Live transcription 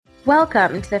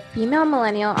Welcome to the Female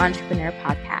Millennial Entrepreneur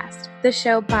Podcast, the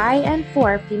show by and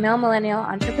for female millennial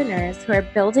entrepreneurs who are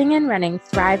building and running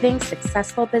thriving,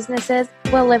 successful businesses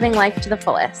while living life to the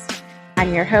fullest.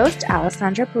 I'm your host,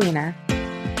 Alessandra Polina.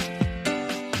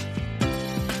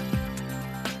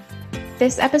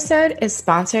 This episode is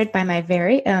sponsored by my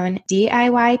very own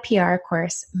DIY PR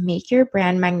course, Make Your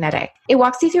Brand Magnetic. It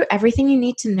walks you through everything you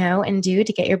need to know and do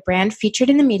to get your brand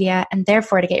featured in the media and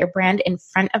therefore to get your brand in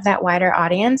front of that wider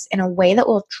audience in a way that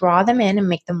will draw them in and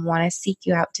make them want to seek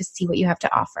you out to see what you have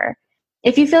to offer.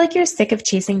 If you feel like you're sick of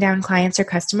chasing down clients or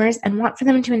customers and want for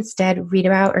them to instead read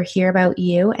about or hear about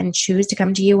you and choose to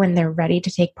come to you when they're ready to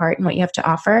take part in what you have to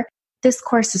offer, this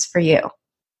course is for you.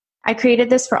 I created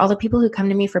this for all the people who come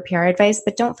to me for PR advice,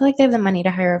 but don't feel like they have the money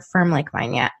to hire a firm like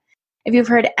mine yet. If you've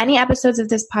heard any episodes of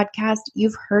this podcast,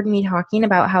 you've heard me talking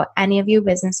about how any of you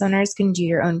business owners can do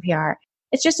your own PR.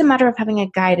 It's just a matter of having a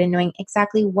guide and knowing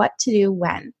exactly what to do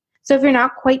when. So if you're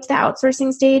not quite to the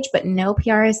outsourcing stage, but know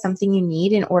PR is something you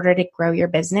need in order to grow your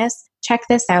business, check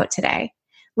this out today.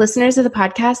 Listeners of the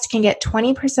podcast can get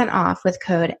 20% off with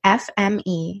code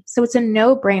FME, so it's a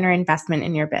no-brainer investment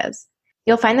in your biz.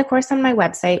 You'll find the course on my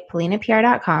website,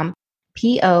 PolinaPR.com,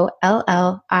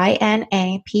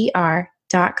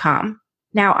 POLLINAPR.com.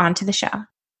 Now on to the show.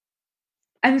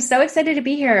 I'm so excited to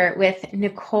be here with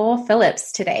Nicole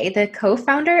Phillips today, the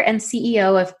co-founder and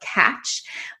CEO of Qatch,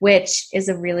 which is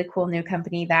a really cool new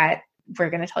company that we're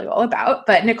going to tell you all about.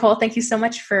 But Nicole, thank you so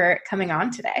much for coming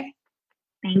on today.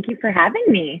 Thank you for having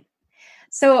me.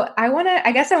 So I want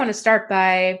to start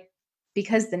by,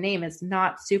 because the name is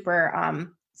not super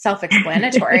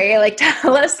self-explanatory, like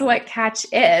tell us what Qatch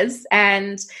is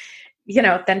and,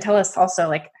 then tell us also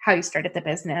like how you started the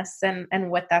business and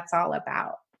what that's all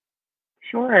about.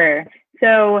 Sure.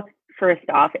 So first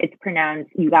off, it's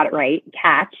pronounced, you got it right,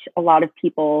 Qatch. A lot of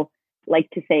people like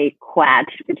to say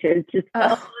Qatch, which is just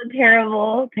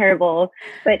terrible.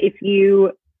 But if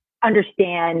you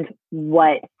understand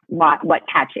what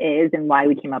Qatch is and why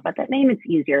we came up with that name, it's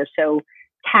easier. So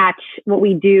Qatch, what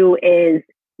we do is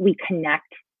we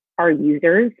connect our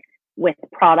users with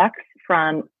products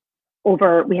from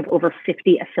we have over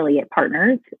 50 affiliate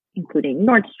partners, including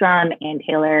Nordstrom, Ann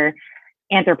Taylor,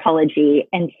 Anthropologie.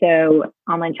 And so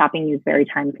online shopping is very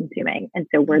time consuming. And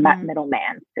so we're that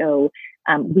middleman. So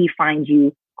we find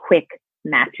you quick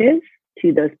matches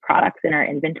to those products in our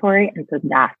inventory. And so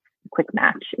that's quick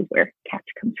match is where Qatch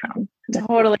comes from. So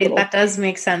totally. That does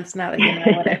make sense now that you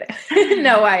know what it is.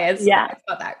 No, why it's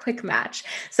about that quick match.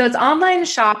 So it's online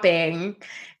shopping,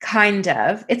 kind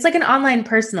of. It's like an online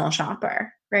personal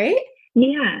shopper, right?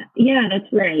 Yeah,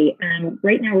 that's right.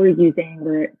 Right now we're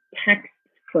text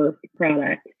first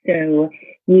product. So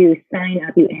you sign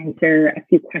up, you answer a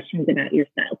few questions about your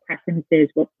style preferences,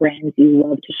 what brands you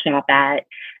love to shop at,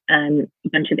 a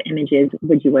bunch of images.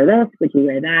 Would you wear this? Would you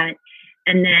wear that?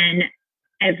 And then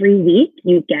every week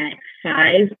you get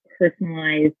 5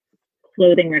 personalized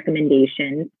clothing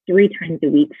recommendations 3 times a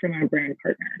week from our brand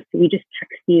partners. So we just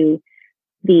text you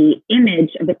the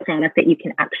image of the product that you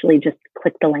can actually just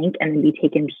click the link and then be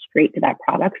taken straight to that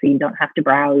product. So you don't have to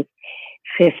browse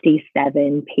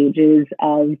 57 pages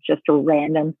of just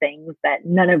random things that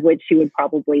none of which you would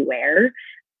probably wear.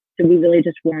 So we really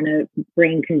just want to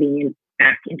bring convenience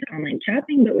back into online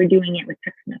shopping, but we're doing it with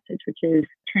text message, which has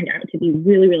turned out to be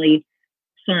really, really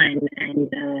fun and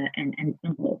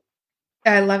simple.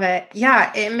 I love it.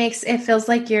 Yeah, it feels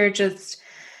like it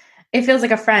feels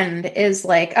like a friend is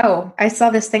like, oh, I saw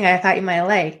this thing I thought you might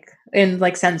like, and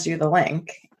like sends you the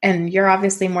link. And you're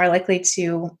obviously more likely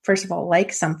to, first of all,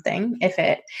 like something if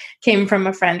it came from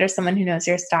a friend or someone who knows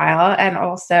your style. And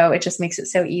also it just makes it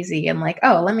so easy and like,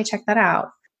 oh, let me check that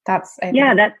out. That's a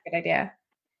good idea.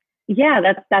 Yeah,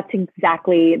 that's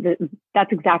exactly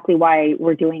why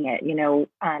we're doing it.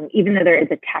 Even though there is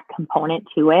a tech component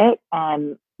to it,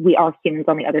 we are humans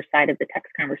on the other side of the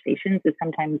text conversation. So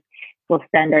sometimes we'll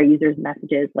send our users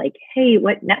messages like, hey,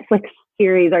 what Netflix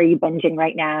series are you binging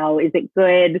right now? Is it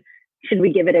good? Should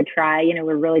we give it a try?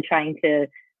 We're really trying to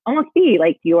almost be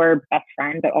like your best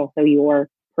friend, but also your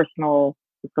personal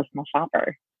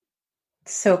shopper.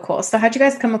 So cool. So how'd you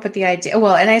guys come up with the idea?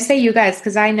 Well, and I say you guys,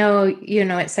 because I know,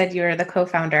 it said you're the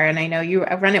co-founder and I know you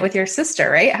run it with your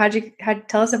sister, right?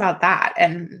 Tell us about that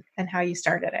and how you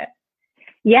started it.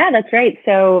 Yeah, that's right.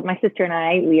 So my sister and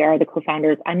I, we are the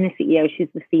co-founders. I'm the CEO. She's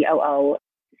the COO.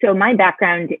 So my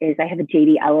background is I have a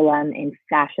JD LLM in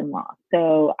fashion law.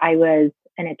 So I was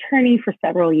an attorney for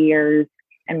several years.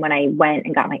 And when I went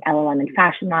and got my LLM in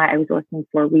fashion law, I was working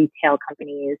for retail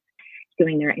companies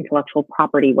doing their intellectual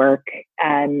property work.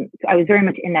 So I was very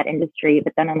much in that industry.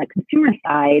 But then on the consumer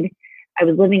side, I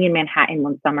was living in Manhattan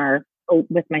one summer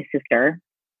with my sister.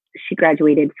 She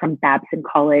graduated from Babson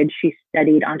College. She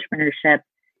studied entrepreneurship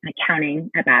and accounting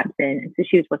at Babson. And so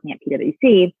she was working at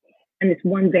PwC. And this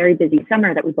one very busy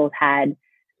summer that we both had,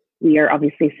 we are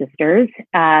obviously sisters.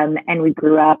 And we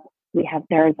grew up,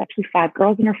 there's actually 5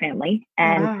 girls in our family.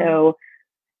 And Wow. so,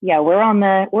 yeah, we're on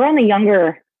the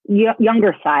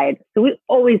younger side. So we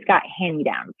always got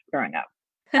hand-me-downs growing up.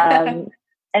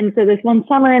 And so this one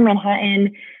summer in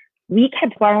Manhattan, we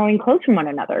kept borrowing clothes from one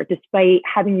another, despite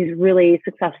having these really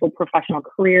successful professional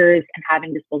careers and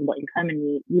having disposable income.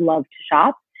 And we love to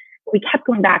shop. We kept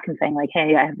going back and saying like,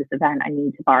 hey, I have this event. I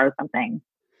need to borrow something.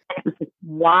 And it was like,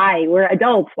 why? We're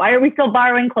adults. Why are we still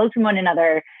borrowing clothes from one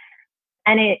another?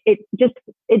 And it just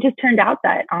turned out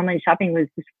that online shopping was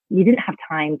just, you didn't have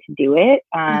time to do it.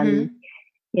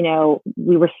 You know,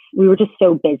 we were just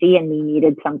so busy and we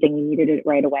needed something. We needed it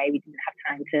right away. We didn't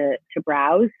have time to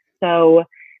browse. So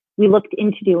we looked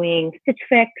into doing Stitch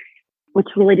Fix, which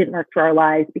really didn't work for our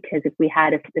lives because if we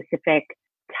had a specific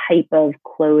type of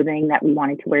clothing that we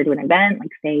wanted to wear to an event, like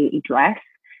say a dress,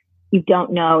 you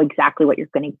don't know exactly what you're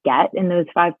going to get in those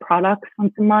 5 products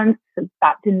once a month. So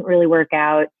that didn't really work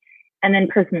out. And then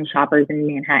personal shoppers in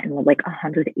Manhattan were like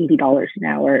 $180 an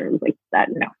hour. It was like that.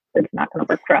 No, it's not going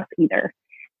to work for us either.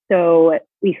 So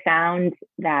we found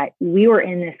that we were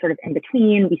in this sort of in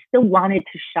between. We still wanted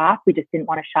to shop. We just didn't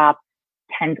want to shop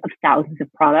tens of thousands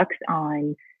of products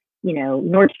on, you know,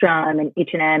 Nordstrom and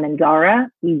H&M and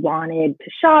Zara. We wanted to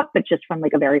shop, but just from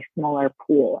like a very smaller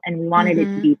pool. And we wanted it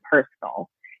to be personal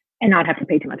and not have to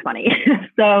pay too much money.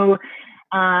 So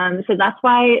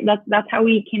that's how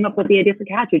we came up with the idea for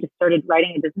Qatch. We just started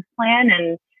writing a business plan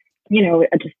and, you know,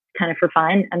 just kind of for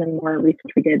fun. And the more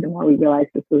research we did, the more we realized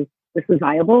this was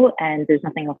viable and there's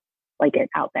nothing else like it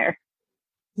out there.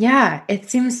 Yeah, it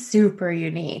seems super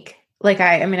unique. Like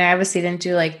I mean, I obviously didn't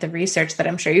do like the research that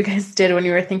I'm sure you guys did when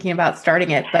you were thinking about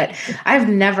starting it, but I've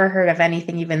never heard of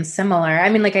anything even similar. I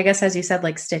mean, like, I guess, as you said,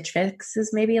 like Stitch Fix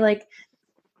is maybe like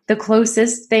the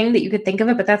closest thing that you could think of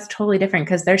it, but that's totally different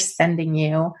because they're sending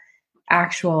you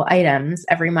actual items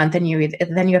every month and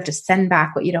then you have to send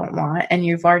back what you don't want. And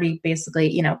you've already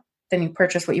basically, you know, then you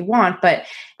purchase what you want, but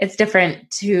it's different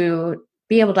to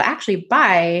be able to actually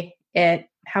buy it.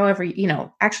 However, you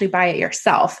know, actually buy it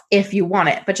yourself if you want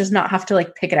it, but just not have to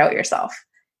like pick it out yourself.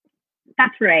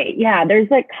 That's right. Yeah.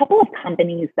 There's a couple of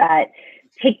companies that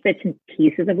take bits and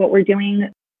pieces of what we're doing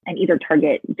and either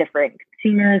target different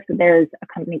consumers. So there's a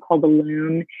company called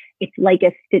Loom. It's like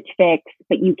a Stitch Fix,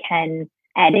 but you can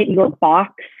edit your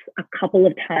box a couple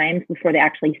of times before they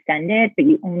actually send it, but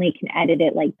you only can edit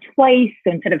it like twice.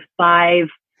 So instead of 5,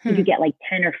 you get like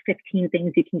 10 or 15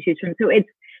 things you can choose from. So it's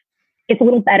a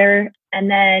little better.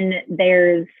 And then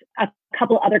there's a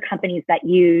couple other companies that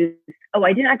use,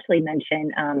 I didn't actually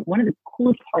mention, one of the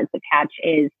coolest parts of Qatch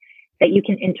is that you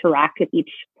can interact with each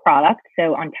product.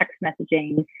 So on text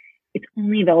messaging, it's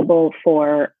only available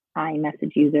for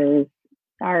iMessage users.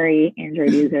 Sorry,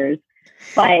 Android users.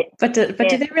 But do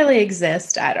they really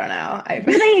exist? I don't know.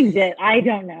 Do they exist? I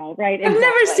don't know. Right? I've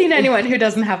never seen anyone who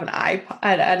doesn't have an iPod,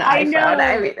 an iPhone.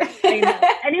 I know.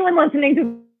 Anyone listening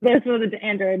to this with an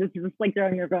Android is just like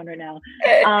throwing your phone right now.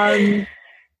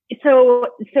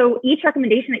 So each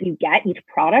recommendation that you get, each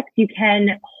product, you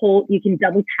can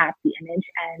double tap the image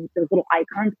and those little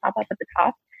icons pop up at the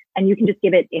top. And you can just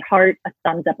give it a heart, a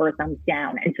thumbs up, or a thumbs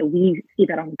down. And so we see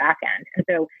that on the back end. And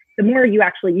so the more you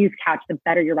actually use Qatch, the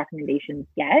better your recommendations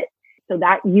get. So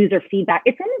that user feedback,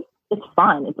 it's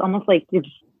fun. It's almost like you're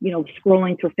just, you know,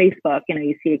 scrolling through Facebook, you know,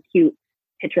 you see a cute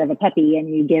picture of a puppy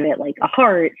and you give it like a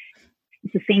heart.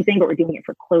 It's the same thing, but we're doing it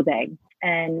for clothing.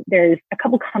 And there's a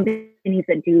couple companies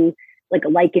that do like a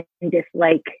like and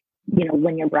dislike, you know,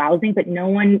 when you're browsing, but no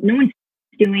one's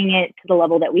doing it to the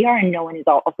level that we are. And no one is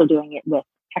also doing it with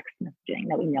text messaging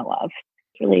that we know of.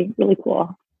 It's really, really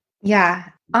cool. Yeah.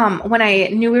 When I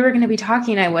knew we were going to be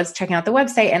talking, I was checking out the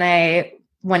website and I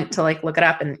went to like look it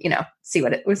up and, you know,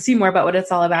 see more about what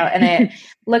it's all about. And it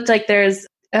looked like there's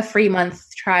a free month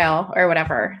trial or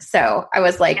whatever. So I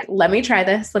was like, let me try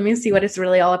this. Let me see what it's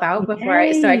really all about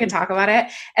so I can talk about it.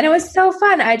 And it was so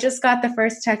fun. I just got the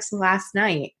first text last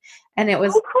night and it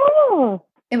was cool.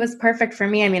 It was perfect for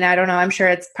me. I mean, I don't know. I'm sure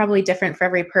it's probably different for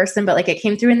every person, but like it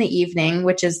came through in the evening,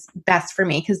 which is best for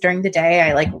me because during the day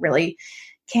I like really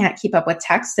can't keep up with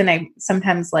text and I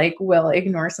sometimes like will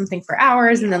ignore something for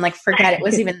hours and then like forget it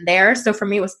was even there. So for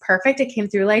me, it was perfect. It came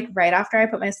through like right after I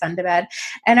put my son to bed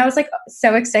and I was like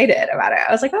so excited about it.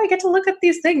 I was like, I get to look at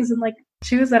these things and like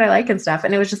choose that I like and stuff.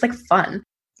 And it was just like fun.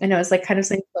 And it was like kind of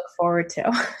something to look forward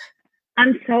to.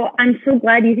 I'm so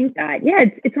glad you think that. Yeah.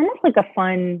 It's almost like a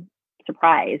fun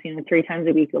surprise, you know, 3 times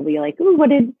a week we'll be like, ooh, what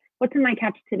did what's in my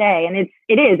Qatch today? And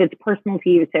it's personal to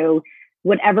you. So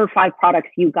whatever 5 products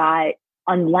you got,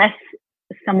 unless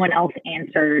someone else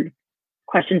answered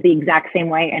questions the exact same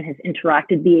way and has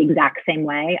interacted the exact same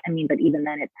way, I mean, but even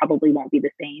then it probably won't be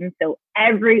the same. So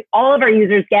all of our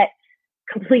users get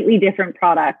completely different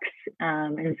products.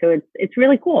 And so it's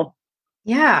really cool.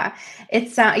 Yeah,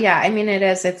 I mean, it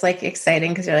is, it's like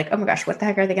exciting because you're like, oh my gosh, what the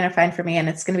heck are they going to find for me? And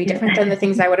it's going to be different than the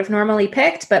things I would have normally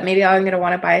picked, but maybe I'm going to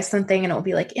want to buy something and it'll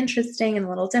be like interesting and a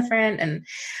little different.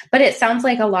 But it sounds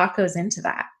like a lot goes into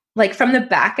that. Like from the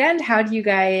back end, how do you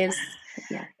guys,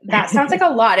 that sounds like a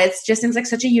lot. It just seems like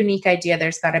such a unique idea.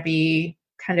 There's got to be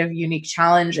kind of unique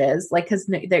challenges, like, cause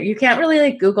you can't really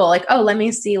like Google like, oh, let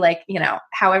me see like,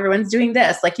 how everyone's doing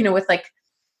this. Like, with like,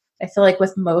 I feel like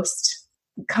with most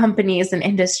companies and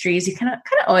industries, you kind of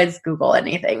always Google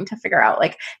anything to figure out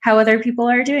like how other people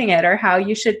are doing it or how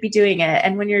you should be doing it.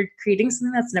 And when you're creating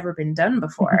something that's never been done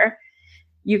before,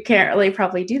 you can't really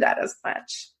probably do that as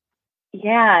much.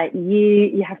 Yeah,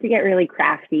 you have to get really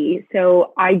crafty.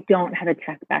 So I don't have a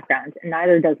tech background and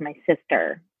neither does my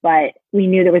sister, but we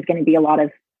knew there was going to be a lot of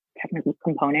technical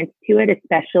components to it,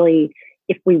 especially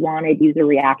if we wanted user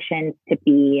reactions to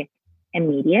be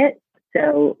immediate.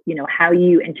 So, how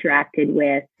you interacted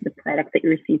with the products that you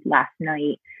received last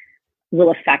night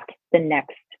will affect the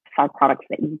next 5 products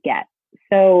that you get.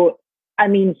 So, I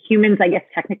mean, humans, I guess,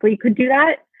 technically could do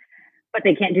that, but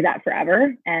they can't do that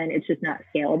forever. And it's just not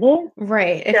scalable.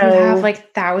 Right. If you have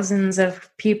like thousands of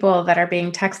people that are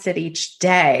being texted each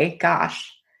day, gosh.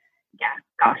 Yeah,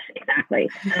 gosh, exactly.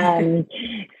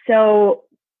 So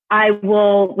I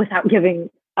will, without giving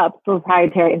up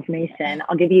proprietary information,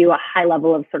 I'll give you a high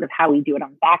level of sort of how we do it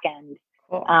on the back end.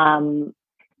 Cool.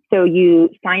 So you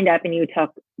signed up and you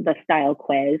took the style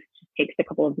quiz, just takes a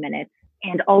couple of minutes.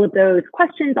 And all of those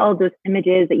questions, all of those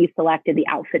images that you selected, the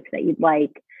outfits that you'd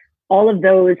like, all of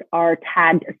those are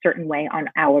tagged a certain way on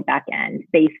our back end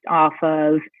based off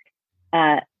of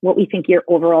what we think your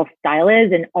overall style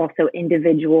is and also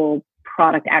individual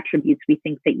product attributes we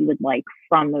think that you would like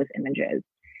from those images.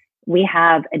 We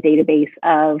have a database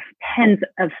of tens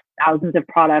of thousands of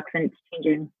products, and it's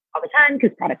changing all the time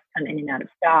because products come in and out of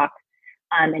stock.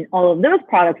 And all of those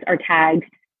products are tagged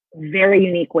very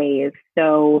unique ways.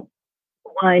 So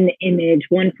one image,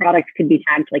 one product could be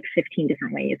tagged like 15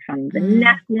 different ways, from the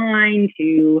neckline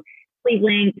to sleeve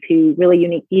length to really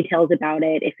unique details about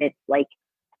it. If it's like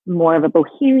more of a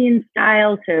bohemian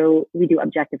style, so we do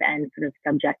objective and sort of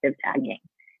subjective tagging.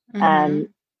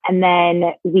 And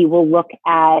then we will look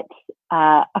at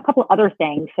a couple other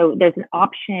things. So there's an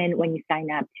option when you sign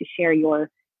up to share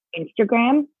your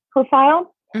Instagram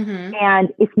profile. And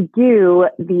if you do,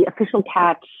 the official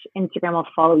Qatch Instagram will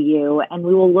follow you, and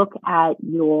we will look at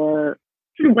your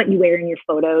sort of what you wear in your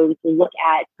photos. We'll look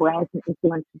at brands and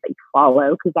influencers that you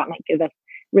follow, because that might give us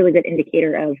a really good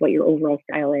indicator of what your overall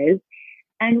style is.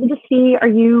 And we'll just see,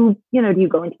 do you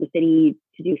go into the city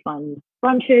to do fun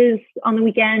brunches on the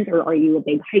weekends, or are you a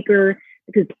big hiker?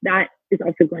 Because that is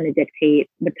also going to dictate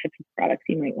what types of products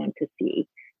you might want to see.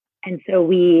 And so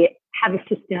we have a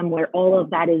system where all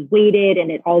of that is weighted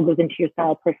and it all goes into your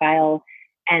style profile.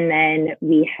 And then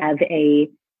we have a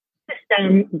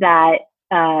system that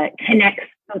connects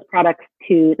those products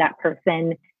to that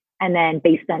person. And then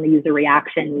based on the user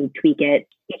reaction, we tweak it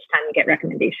each time we get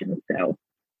recommendations. So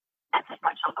that's as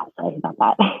much as I'll say about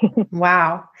that.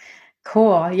 Wow.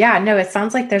 Cool. Yeah, no, it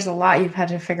sounds like there's a lot you've had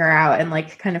to figure out and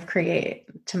like kind of create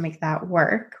to make that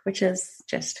work, which is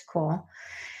just cool.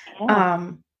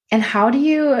 Yeah. And how do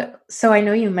you, so I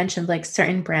know you mentioned like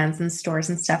certain brands and stores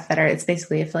and stuff that it's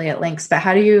basically affiliate links, but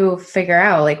how do you figure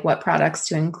out like what products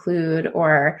to include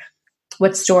or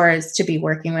what stores to be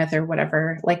working with or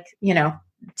whatever, like,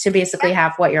 to basically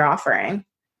have what you're offering?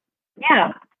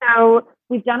 Yeah. So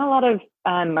we've done a lot of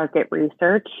market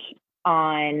research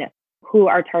on who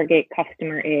our target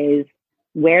customer is,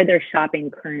 where they're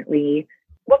shopping currently,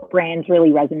 what brands really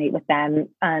resonate with them.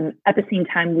 At the same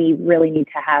time, we really need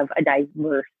to have a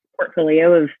diverse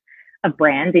portfolio of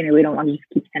brands. We don't want to just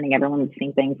keep sending everyone the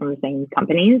same thing from the same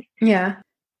companies. Yeah.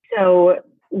 So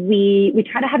we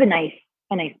try to have a nice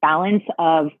balance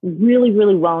of really,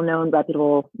 really well-known,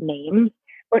 reputable names,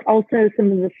 but also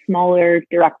some of the smaller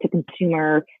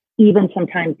direct-to-consumer, even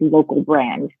sometimes local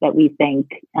brands that we think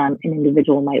an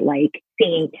individual might like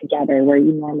seeing together, where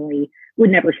you normally would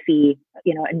never see,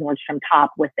 a Nordstrom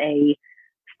top with a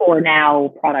For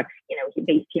Now product,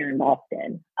 based here in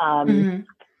Boston.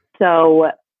 So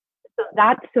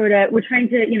that's sort of, we're trying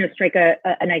to, strike a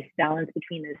nice balance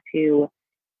between those two.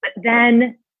 But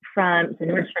then so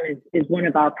Nordstrom is one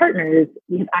of our partners.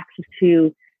 We have access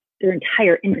to their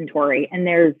entire inventory, and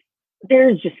there's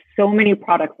there's just so many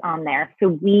products on there. So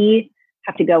we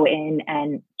have to go in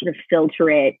and sort of filter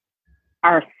it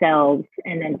ourselves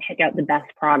and then pick out the best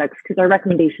products, because our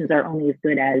recommendations are only as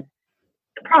good as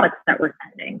the products that we're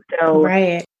sending. So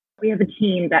right. we have a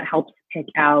team that helps pick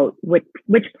out which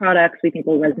products we think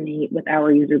will resonate with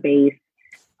our user base.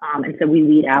 And so we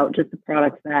weed out just the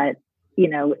products that,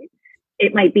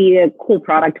 it might be a cool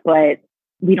product, but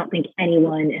we don't think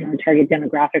anyone in our target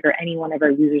demographic or any one of our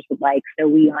users would like. So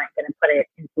we aren't going to put it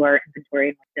into our inventory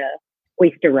and like to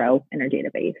waste a row in our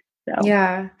database. So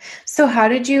yeah. So how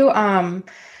did you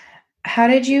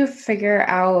figure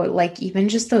out like even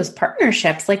just those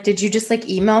partnerships? Like, did you just like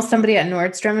email somebody at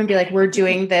Nordstrom and be like, we're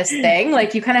doing this thing?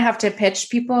 Like you kind of have to pitch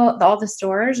people, all the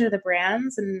stores or the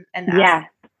brands and ask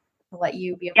to let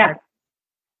you be a part.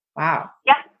 Wow.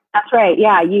 Yeah, that's right.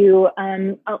 Yeah.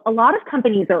 A lot of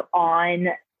companies are on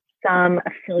some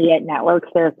affiliate networks.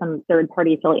 There are some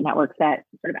third-party affiliate networks that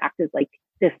sort of act as like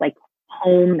this like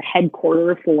home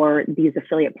headquarter for these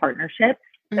affiliate partnerships.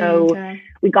 So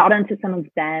we got onto some of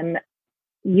them.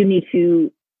 You need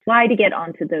to apply to get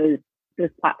onto those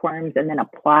platforms and then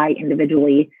apply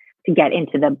individually to get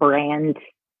into the brand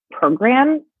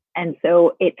program. And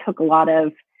so it took a lot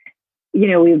of,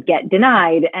 we would get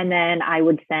denied. And then I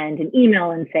would send an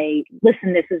email and say,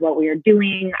 listen, this is what we are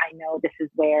doing. I know this is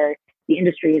where the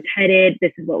industry is headed.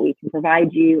 This is what we can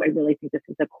provide you. I really think this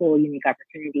is a cool, unique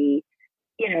opportunity.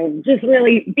 Just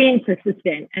really being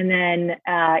persistent. And then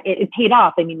it paid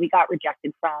off. I mean, we got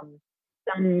rejected from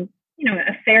some,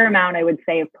 a fair amount, I would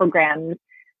say, of programs,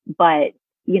 but,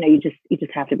 you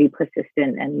just have to be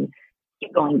persistent and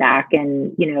keep going back.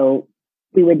 And,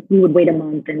 we would wait a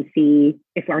month and see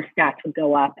if our stats would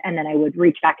go up. And then I would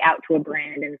reach back out to a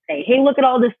brand and say, hey, look at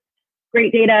all this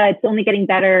great data. It's only getting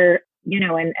better,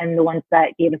 and the ones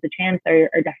that gave us a chance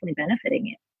are definitely benefiting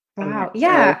it. Wow.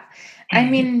 Yeah. I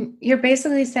mean, you're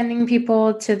basically sending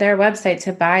people to their website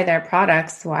to buy their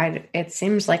products. Why it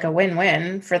seems like a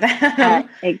win-win for them.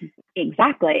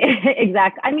 Exactly.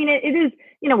 Exactly. I mean, it is,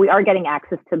 we are getting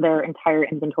access to their entire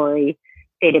inventory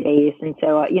database. And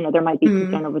so, there might be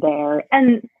concern over there.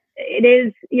 And it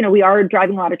is, we are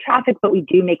driving a lot of traffic, but we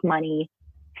do make money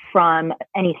from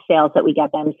any sales that we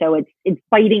get them. So it's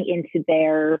biting into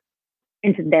their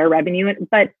revenue,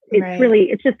 but it's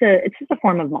really, it's just a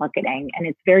form of marketing, and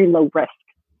it's very low risk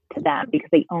to them because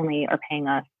they only are paying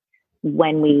us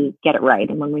when we get it right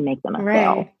and when we make them a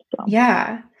sale. So.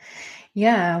 Yeah.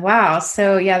 Yeah. Wow.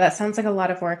 So yeah, that sounds like a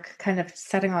lot of work kind of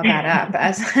setting all that up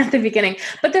as at the beginning,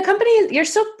 but the company, you're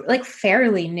still like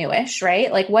fairly newish, right?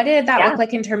 Like what did that look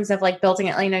like in terms of like building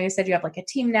it? I know you said you have like a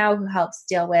team now who helps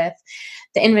deal with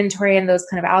the inventory and those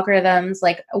kind of algorithms.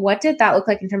 Like what did that look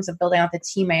like in terms of building out the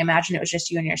team? I imagine it was just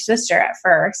you and your sister at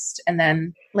first, and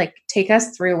then like take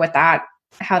us through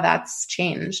how that's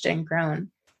changed and grown.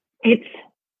 It's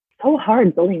so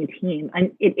hard building a team.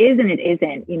 And it is and it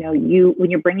isn't.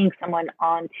 When you're bringing someone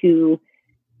onto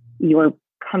your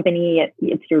company,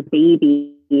 it's your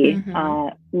baby.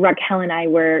 Raquel and I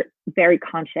were very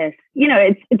conscious.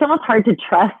 It's almost hard to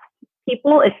trust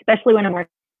people, especially when I'm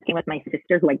working with my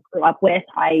sister who I grew up with.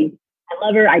 I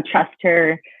love her. I trust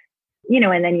her.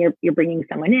 And then you're bringing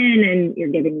someone in and you're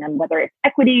giving them, whether it's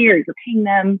equity or you're paying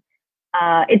them.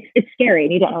 It's scary,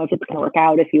 and you don't know if it's going to work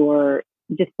out if you're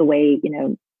just the way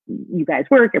you guys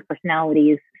work, your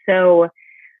personalities. So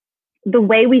the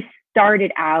way we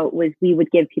started out was we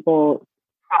would give people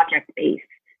project-based,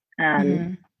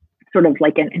 sort of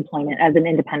like an employment as an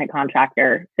independent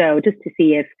contractor. So just to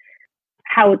see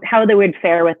how they would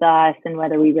fare with us and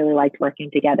whether we really liked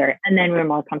working together. And then we're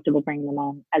more comfortable bringing them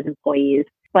on as employees.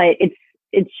 But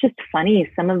it's just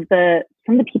funny. Some of the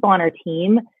people on our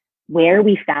team, where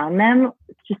we found them,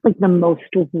 it's just like the most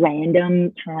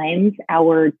random times.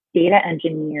 Our data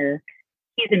engineer,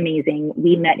 he's amazing.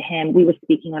 We met him. We were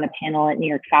speaking on a panel at New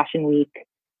York Fashion Week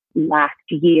last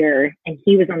year, and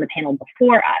he was on the panel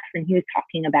before us, and he was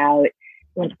talking about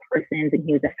going to Parsons, and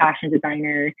he was a fashion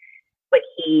designer, but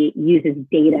he uses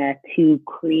data to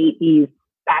create these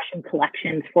fashion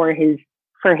collections for his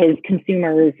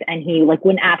consumers. And he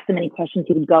wouldn't ask them any questions.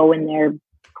 He would go in their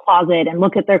closet and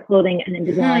look at their clothing and then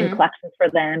design collections for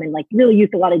them, and really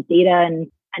used a lot of data and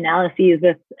analyses.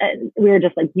 We were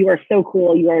just like, you are so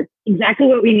cool. You are exactly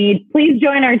what we need. Please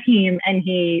join our team. And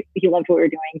he loved what we were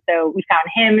doing. So we found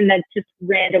him in that just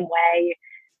random way.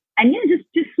 And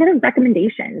just sort of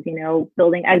recommendations,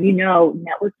 building, as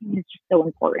networking is just so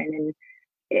important. And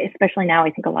especially now, I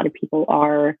think a lot of people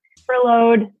are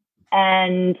furloughed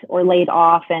or laid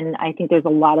off. And I think there's a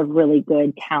lot of really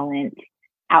good talent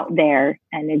out there.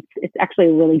 And it's actually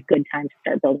a really good time to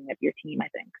start building up your team, I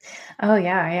think. Oh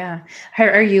yeah. Yeah.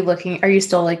 Are you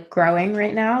still like growing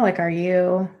right now? Like, are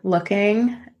you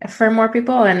looking for more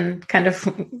people and kind of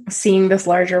seeing this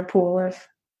larger pool of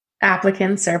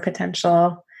applicants or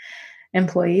potential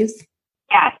employees?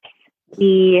 Yes.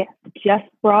 We just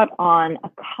brought on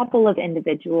a couple of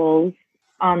individuals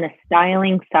on the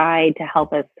styling side to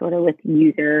help us sort of with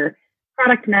user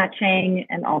product matching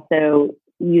and also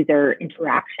user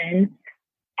interaction,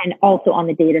 and also on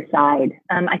the data side.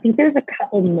 I think there's a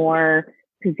couple more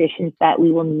positions that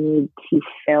we will need to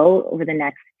fill over the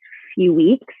next few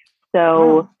weeks.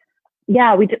 So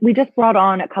yeah, we just brought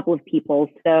on a couple of people.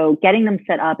 So getting them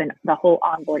set up and the whole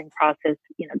onboarding process,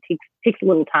 takes a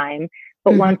little time.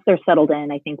 But once they're settled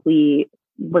in, I think we're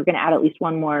going to add at least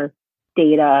one more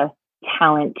data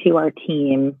talent to our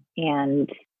team and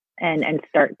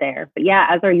start there. But yeah,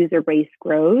 as our user base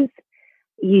grows,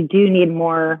 you do need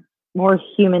more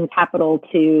human capital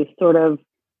to sort of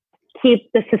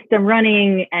keep the system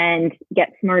running and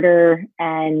get smarter.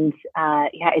 And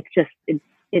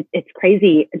it's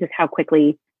crazy just how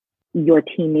quickly your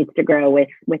team needs to grow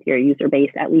with your user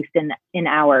base, at least in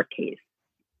our case.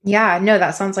 Yeah, no,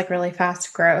 that sounds like really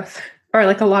fast growth, or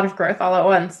like a lot of growth all at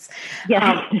once.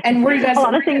 Yeah. And were you guys, a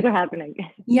lot of things are happening.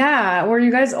 Yeah. Were you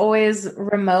guys always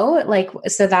remote? Like,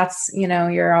 so that's,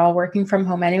 you're all working from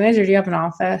home anyways, or do you have an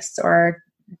office, or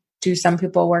do some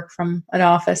people work from an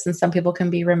office and some people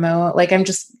can be remote? Like,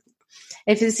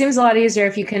 if it seems a lot easier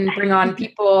if you can bring on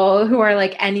people who are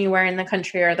like anywhere in the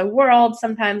country or the world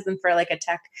sometimes than for like a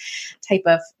tech type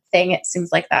of thing, it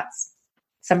seems like that's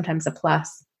sometimes a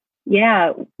plus.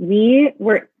 Yeah, we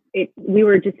were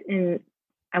just in,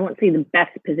 I won't say the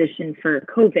best position for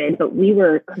COVID, but we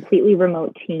were a completely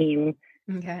remote team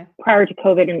prior to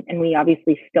COVID, and we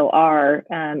obviously still are.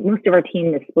 Most of our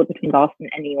team is split between Boston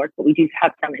and New York, but we do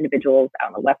have some individuals out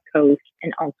on the West Coast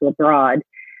and also abroad.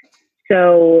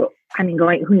 So, I mean,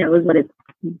 who knows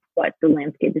what the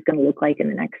landscape is going to look like in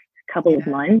the next couple of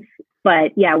months.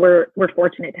 But yeah, we're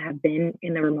fortunate to have been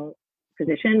in the remote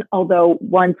position. Although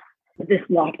once this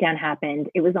lockdown happened,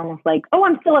 it was almost like, oh,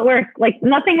 I'm still at work. Like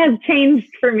nothing has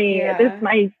changed for me. Yeah.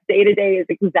 My day-to-day is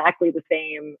exactly the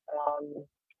same.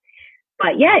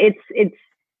 But yeah,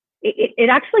 it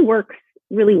actually works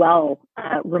really well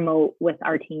remote with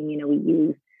our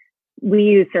team. We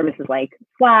use services like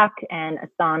Slack and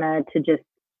Asana to just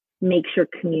make sure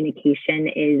communication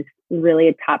is really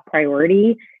a top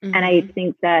priority. Mm-hmm. And I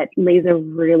think that lays a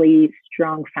really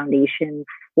strong foundation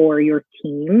for your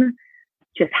team,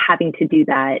 just having to do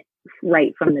that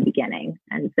right from the beginning.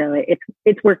 And so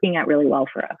it's working out really well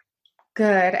for us.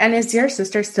 Good. And is your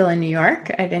sister still in New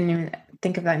York? I didn't even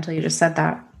think of that until you just said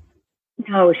that.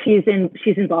 No, she's in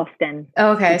Boston.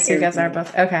 Okay. So you guys are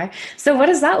both. Okay. So what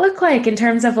does that look like in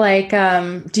terms of like,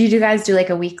 do you guys do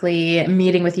like a weekly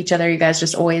meeting with each other? You guys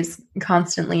just always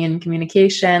constantly in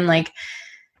communication? Like,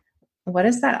 what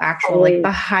is that actual like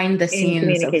behind the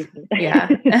scenes of, yeah.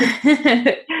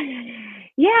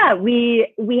 Yeah,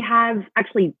 we have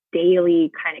actually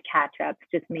daily kind of catch ups,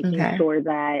 just making sure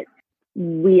that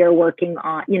we are working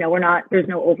on, there's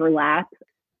no overlap.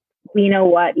 We know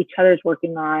what each other's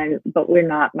working on, but we're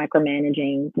not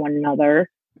micromanaging one another.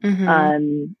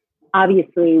 Mm-hmm.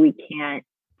 Obviously we can't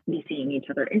be seeing each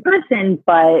other in person,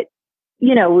 but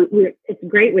it's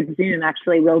great with Zoom.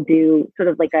 Actually, we'll do sort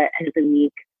of like a end of the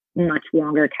week, much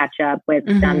longer catch up with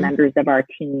some members of our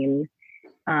team.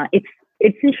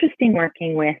 It's interesting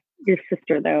working with your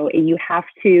sister, though.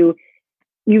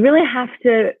 You really have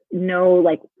to know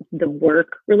like the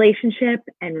work relationship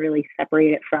and really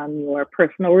separate it from your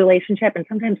personal relationship. And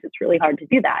sometimes it's really hard to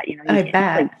do that. I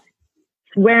bet. Like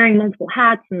wearing multiple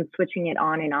hats and switching it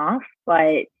on and off.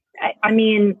 But I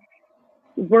mean,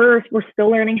 we're still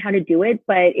learning how to do it,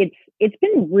 but it's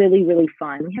been really, really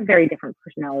fun. We have very different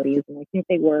personalities, and I think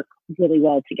they work really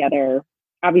well together,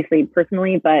 obviously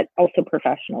personally, but also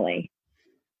professionally.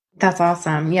 That's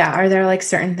awesome. Yeah. Are there like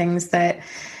certain things that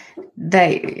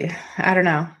I don't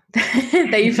know,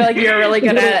 that you feel like you're really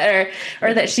good at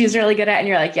or that she's really good at, and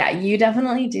you're like, yeah, you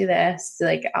definitely do this.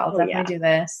 Like, I'll definitely do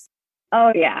this.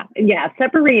 Oh yeah. Yeah.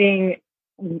 Separating,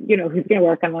 who's going to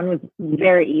work on one was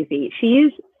very easy.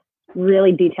 She's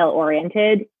really detail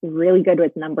oriented, really good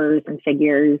with numbers and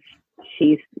figures.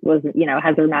 She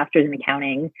has her master's in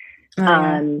accounting.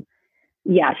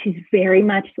 She's very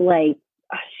much like,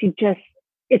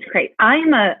 it's great.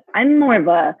 I'm more of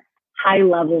a high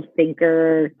level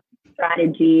thinker,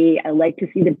 strategy. I like to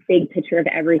see the big picture of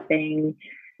everything.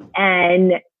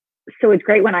 And so it's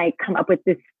great when I come up with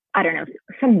this, I don't know,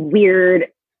 some weird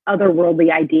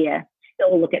otherworldly idea.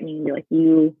 She'll look at me and be like,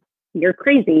 you're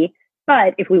crazy.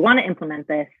 but if we want to implement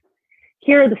this,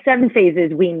 here are the 7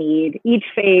 phases we need. Each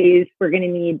phase, we're going to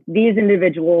need these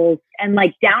individuals, and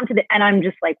like down to the, and I'm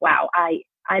just like, wow,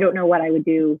 I don't know what I would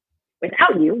do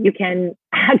without you. You can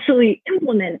actually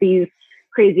implement these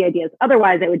crazy ideas.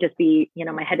 Otherwise, it would just be,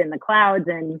 my head in the clouds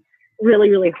and really,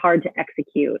 really hard to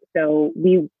execute. So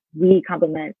we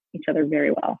complement each other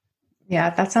very well. Yeah,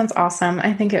 that sounds awesome.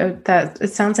 I think it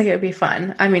sounds like it would be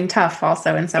fun. I mean, tough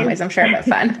also in some ways, I'm sure, but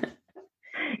fun.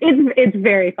 It's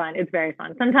very fun. It's very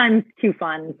fun. Sometimes too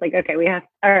fun. It's like, okay,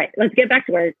 all right, let's get back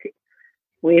to work.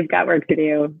 We've got work to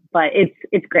do, but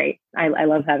it's great. I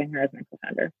love having her as my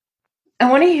co-founder. I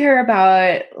want to hear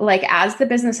about, like, as the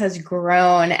business has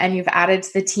grown and you've added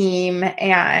to the team,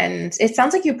 and it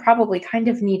sounds like you probably kind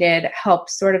of needed help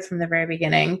sort of from the very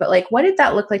beginning, but like, what did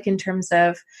that look like in terms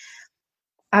of,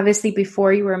 obviously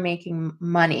before you were making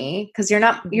money, because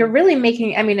you're really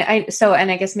making, I mean,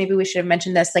 and I guess maybe we should have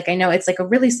mentioned this. Like, I know it's like a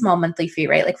really small monthly fee,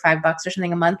 right? Like $5 or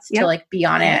something a month to like be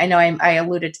on it. I know I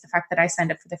alluded to the fact that I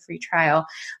signed up for the free trial,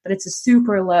 but it's a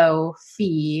super low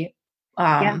fee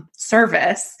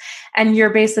service. And you're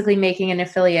basically making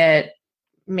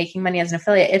money as an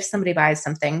affiliate if somebody buys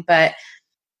something. But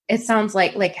it sounds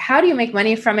like, how do you make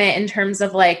money from it in terms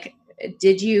of like,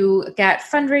 did you do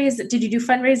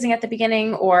fundraising at the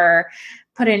beginning or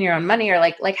put in your own money, or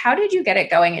like how did you get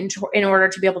it going in order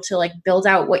to be able to like build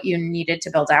out what you needed to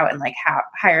build out and like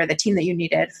hire the team that you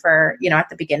needed for, at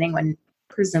the beginning when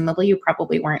presumably you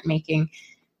probably weren't making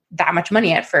that much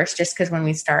money at first, just because when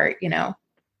we start,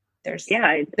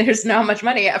 there's not much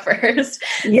money at first.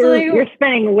 You're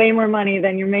spending way more money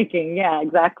than you're making. Yeah,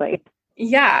 exactly.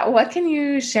 Yeah. What can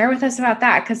you share with us about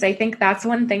that? Because I think that's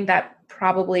one thing that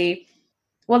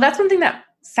that's one thing that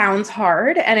sounds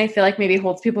hard. And I feel like maybe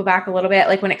holds people back a little bit.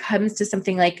 Like when it comes to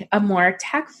something like a more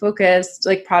tech focused,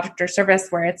 like product or service,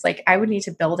 where it's like, I would need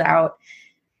to build out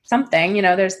something,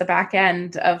 there's the back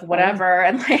end of whatever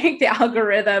and like the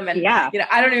algorithm. And,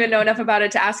 I don't even know enough about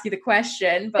it to ask you the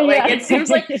question, but like, it seems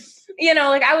like,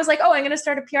 like I was like, oh, I'm going to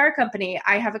start a PR company.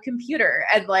 I have a computer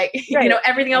and like,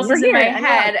 everything else is in my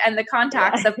head and the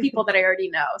contacts of people that I already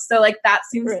know. So like, that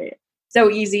seems so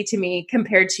easy to me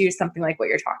compared to something like what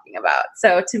you're talking about.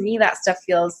 So to me, that stuff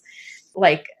feels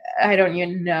like, I don't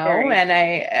even know.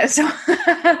 So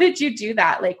how did you do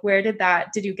that? Like,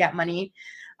 did you get money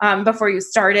before you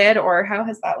started, or how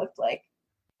has that looked like?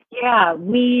 Yeah,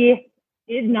 we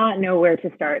did not know where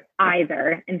to start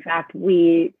either. In fact,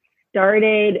 we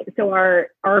started, so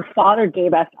our father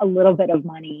gave us a little bit of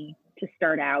money to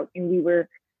start out, and we were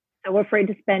so afraid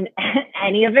to spend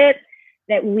any of it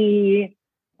that we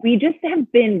just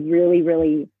have been really,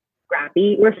 really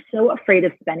scrappy. We're so afraid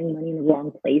of spending money in the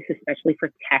wrong place, especially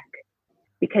for tech,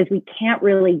 because we can't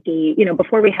really gauge,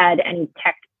 before we had any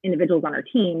tech individuals on our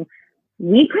team,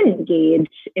 we couldn't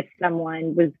gauge if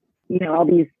someone was, all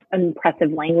these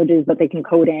impressive languages that they can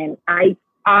code in. I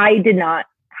did not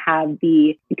have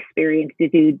the experience to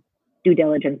do due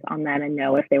diligence on them and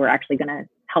know if they were actually going to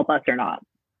help us or not.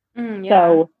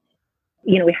 So,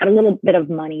 we had a little bit of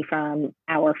money from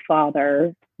our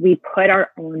father. We put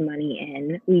our own money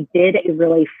in. We did a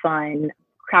really fun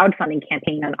crowdfunding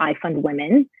campaign on iFund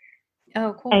Women.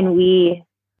 Oh, cool. And we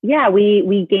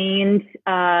gained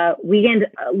a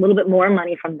little bit more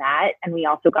money from that. And we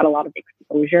also got a lot of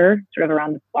exposure sort of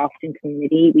around the Boston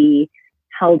community. We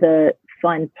held a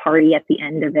fun party at the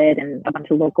end of it, and a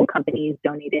bunch of local companies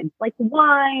donated like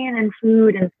wine and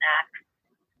food and snacks.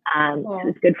 Cool. It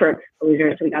was good for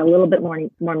exposure. So we got a little bit more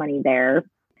money there.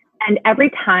 And every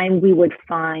time we went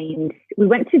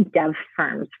to dev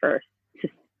firms first to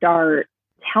start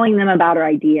telling them about our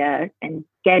idea and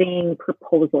getting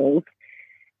proposals.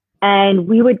 And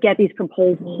we would get these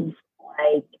proposals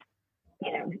like,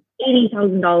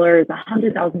 $80,000,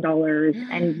 $100,000.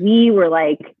 And we were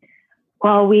like,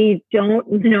 well, we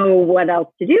don't know what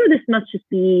else to do. This must just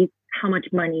be how much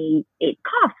money it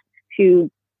costs to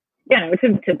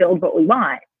build what we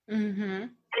want. Mm-hmm.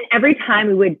 And every time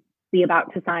we would be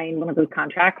about to sign one of those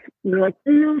contracts, we were like,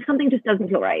 something just doesn't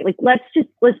feel right. Like, let's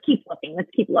keep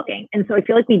looking. And so I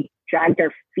feel like we dragged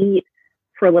our feet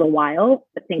for a little while,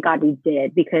 but thank God we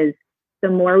did, because the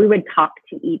more we would talk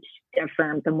to each dev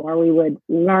firm, the more we would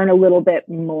learn a little bit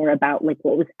more about like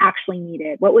what was actually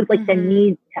needed, what was like the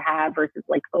need to have versus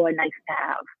like, a nice to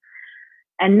have.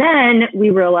 And then we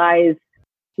realized,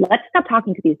 let's stop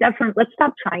talking to these dev firms. Let's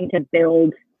stop trying to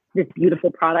build this beautiful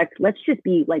product. Let's just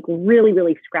be like really,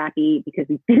 really scrappy, because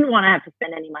we didn't want to have to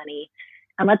spend any money.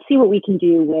 And let's see what we can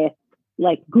do with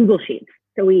like Google Sheets.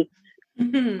 So we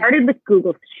started with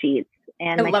Google Sheets,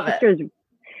 and my sister's,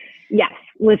 yes,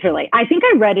 literally. I think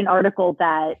I read an article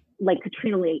that like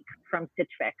Katrina Lake from Stitch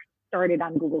Fix started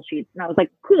on Google Sheets. And I was like,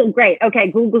 cool, great.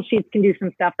 Okay, Google Sheets can do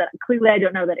some stuff that clearly I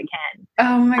don't know that it can.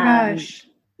 Oh my gosh.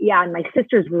 Yeah, and my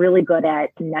sister's really good at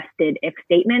nested if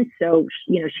statements. So,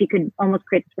 she could almost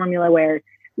create this formula where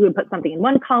we would put something in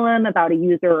one column about a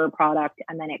user or a product,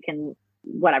 and then it can,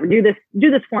 do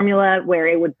this formula where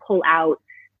it would pull out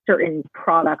certain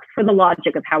products for the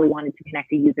logic of how we wanted to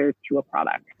connect a user to a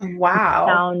product.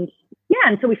 Wow.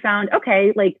 And so we found,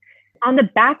 okay, like on the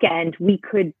back end, we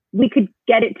could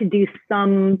get it to do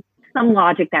some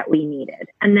logic that we needed.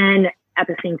 And then at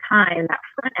the same time, that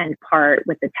front end part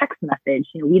with the text message,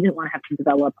 we didn't want to have to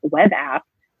develop a web app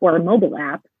or a mobile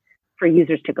app for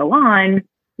users to go on.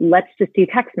 Let's just do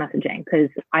text messaging because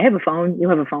I have a phone, you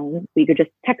have a phone. We could just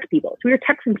text people. So we were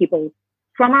texting people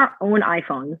from our own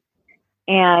iPhones,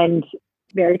 and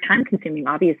very time consuming,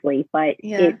 obviously, but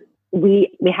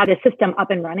we had a system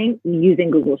up and running using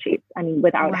Google Sheets. I mean,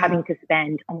 without having to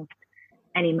spend almost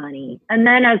any money. And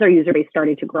then as our user base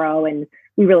started to grow and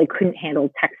we really couldn't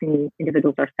handle texting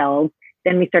individuals ourselves,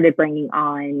 then we started bringing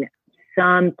on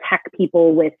some tech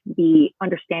people with the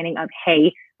understanding of,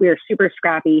 hey, we are super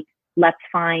scrappy. Let's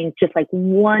find just like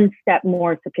one step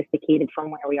more sophisticated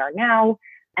from where we are now.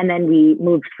 And then we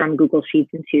moved from Google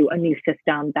Sheets into a new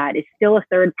system that is still a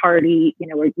third party,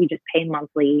 where we just pay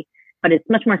monthly, but it's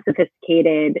much more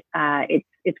sophisticated.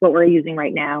 It's what we're using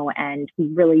right now. And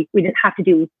we didn't have to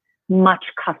do much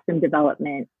custom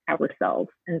development ourselves.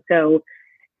 And so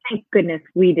thank goodness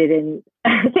we didn't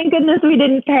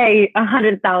pay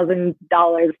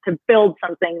 $100,000 to build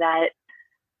something that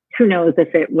who knows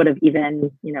if it would have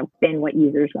even, been what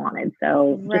users wanted.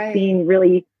 So just being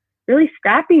really, really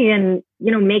scrappy and,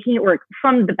 making it work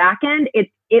from the back end.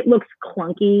 It looks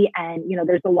clunky and,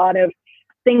 there's a lot of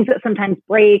things that sometimes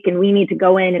break and we need to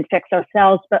go in and fix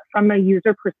ourselves. But from a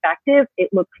user perspective, it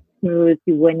looks smooth.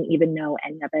 You wouldn't even know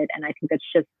any of it. And I think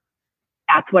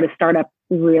that's what a startup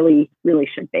really, really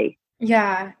should be.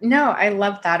 Yeah, no, I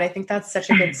love that. I think that's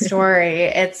such a good story.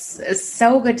 It's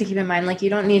so good to keep in mind. Like, you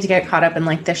don't need to get caught up in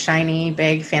like the shiny,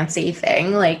 big, fancy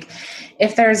thing. Like,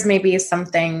 if there's maybe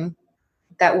something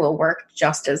that will work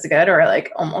just as good or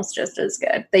like almost just as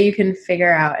good that you can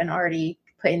figure out and already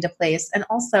put into place. And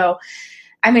also,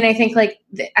 I mean, I think like,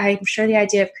 I'm sure the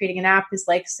idea of creating an app is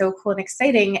like so cool and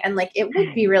exciting and like, it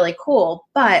would be really cool,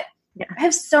 but I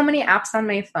have so many apps on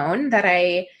my phone that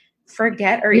I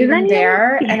forget are even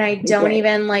there and I don't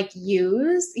even like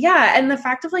use. Yeah. And the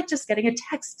fact of like just getting a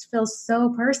text feels so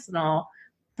personal.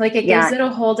 Like it gives it a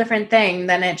whole different thing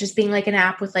than it just being like an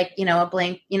app with like, a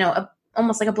blank,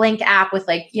 almost like a blank app with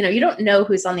like, you don't know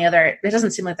who's on the other, it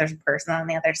doesn't seem like there's a person on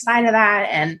the other side of that.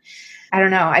 And I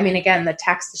don't know. I mean, again, the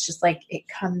text is just like, it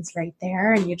comes right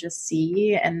there and you just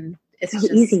see, and it's so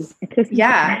just easy. It's just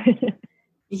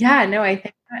Yeah, no, I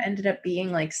think that ended up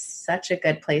being like such a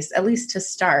good place, at least to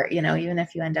start, even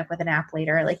if you end up with an app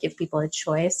later, like give people a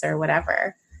choice or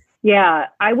whatever. Yeah,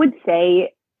 I would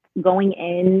say going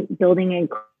in, building a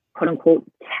quote unquote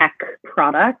tech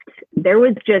product, there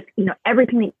was just,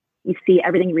 everything that you see,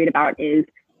 everything you read about is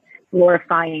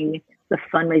glorifying the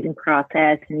fundraising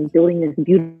process and building this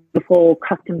beautiful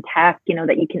custom tech,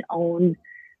 that you can own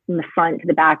from the front to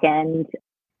the back end.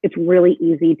 It's really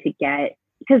easy to get,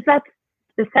 because that's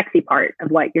the sexy part of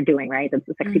what you're doing, right? That's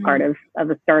the sexy part of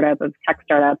a startup, of tech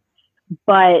startup.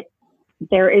 But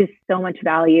there is so much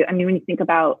value. I mean, when you think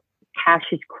about cash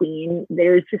is queen,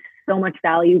 there's just so much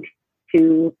value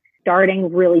to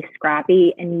starting really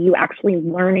scrappy and you actually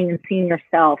learning and seeing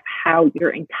yourself how your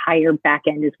entire back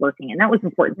end is working. And that was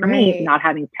important for me, not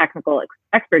having technical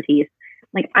expertise.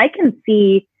 Like I can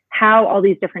see how all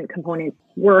these different components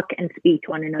work and speak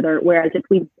to one another. Whereas if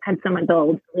we had someone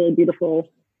build a really beautiful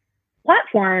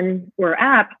platform or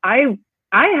app, I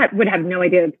would have no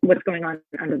idea what's going on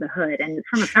under the hood. And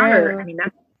from a founder, I mean,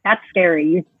 that's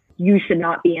scary. You should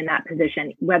not be in that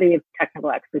position, whether you have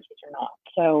technical expertise or not.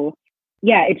 So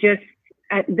yeah, it just,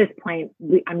 at this point,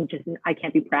 I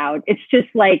can't be proud. It's just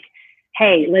like,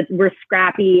 hey, we're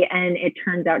scrappy. And it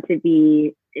turns out to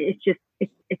be,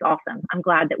 it's awesome. I'm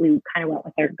glad that we kind of went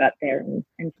with our gut there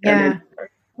and started.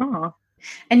 Yeah.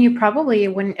 And you probably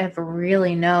wouldn't have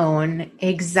really known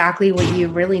exactly what you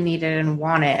really needed and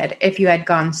wanted if you had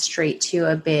gone straight to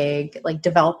a big, like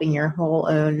developing your whole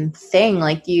own thing,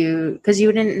 because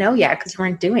you didn't know yet, because you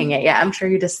weren't doing it yet. I'm sure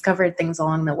you discovered things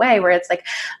along the way where it's like,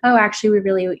 oh, actually, we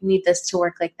really need this to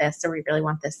work like this, or we really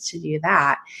want this to do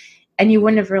that. And you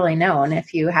wouldn't have really known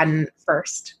if you hadn't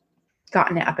first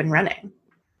gotten it up and running.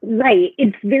 Right.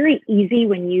 It's very easy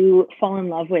when you fall in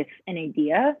love with an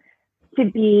idea to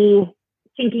be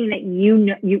thinking that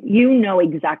you know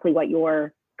exactly what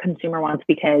your consumer wants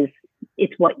because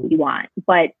it's what you want.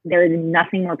 But there is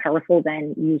nothing more powerful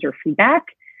than user feedback.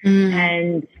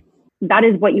 And that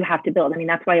is what you have to build. I mean,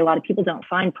 that's why a lot of people don't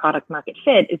find product market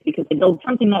fit, is because they build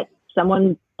something that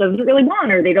someone doesn't really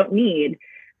want or they don't need.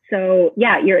 So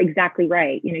yeah, you're exactly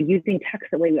right. You know, using text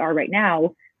the way we are right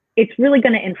now, it's really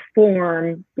going to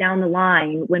inform down the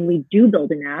line when we do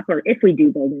build an app, or if we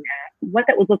do build an app, what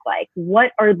that would look like.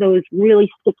 What are those really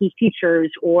sticky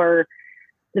features or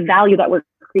the value that we're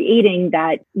creating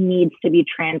that needs to be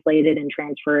translated and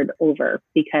transferred over?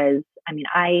 Because I mean,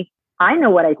 I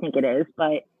know what I think it is,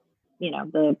 but you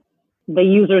know, the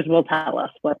users will tell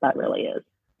us what that really is.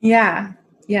 Yeah.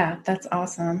 Yeah. That's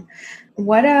awesome.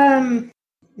 What,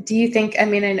 do you think, I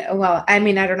mean,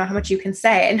 I don't know how much you can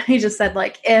say. I know you just said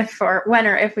like if or when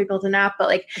or if we build an app, but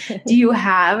like, do you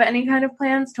have any kind of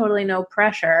plans? Totally no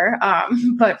pressure.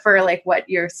 But for like what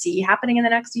you see happening in the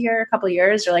next year, a couple of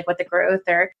years, or like what the growth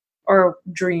or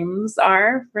dreams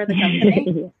are for the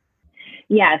company?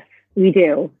 Yes, we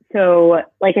do. So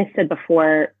like I said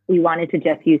before, we wanted to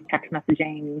just use text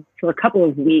messaging for a couple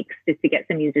of weeks just to get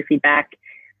some user feedback,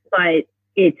 but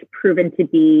it's proven to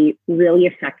be really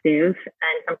effective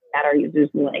and something that our users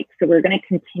like. So we're going to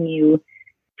continue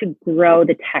to grow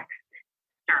the text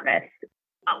service.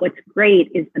 But what's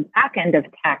great is the back end of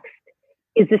text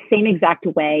is the same exact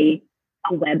way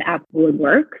a web app would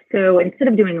work. So instead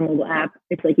of doing a mobile app,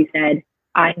 it's like you said,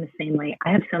 I'm the same way.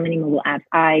 I have so many mobile apps.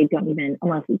 I don't even,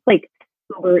 unless it's like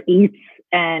Uber Eats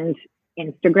and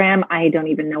Instagram, I don't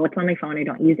even know what's on my phone. I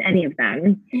don't use any of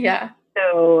them. Yeah.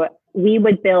 So we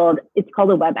would build, it's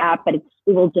called a web app, but it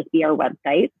will just be our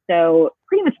website. So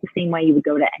pretty much the same way you would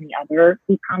go to any other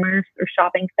e-commerce or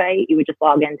shopping site. You would just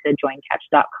log into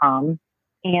joinqatch.com.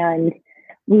 And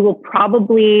we will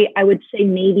probably, I would say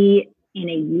maybe in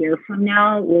a year from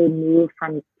now, we'll move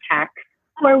from text,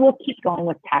 or we'll keep going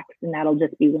with text and that'll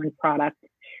just be one product.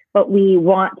 But we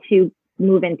want to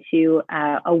move into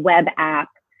a web app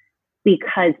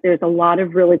because there's a lot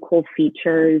of really cool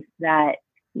features that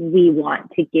we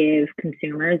want to give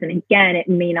consumers. And again, it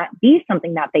may not be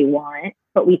something that they want,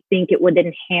 but we think it would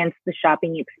enhance the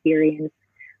shopping experience.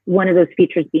 One of those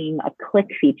features being a click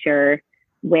feature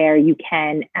where you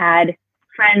can add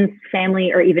friends,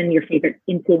 family, or even your favorite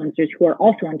influencers who are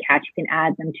also on Qatch. You can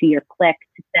add them to your click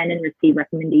to send and receive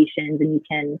recommendations. And you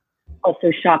can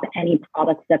also shop any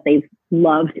products that they've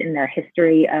loved in their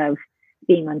history of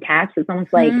being on Qatch. So it's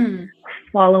almost like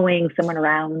following someone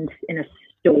around in a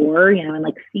store, you know, and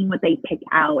like seeing what they pick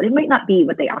out. It might not be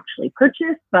what they actually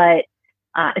purchase, but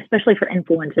especially for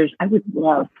influencers, I would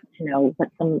love to know what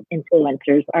some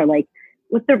influencers are like,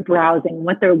 what they're browsing,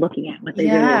 what they're looking at, what they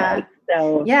really like.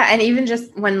 So yeah, and even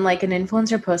just when like an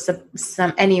influencer posts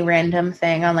any random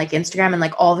thing on like Instagram, and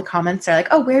like all the comments are like,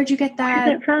 "Oh, where'd you get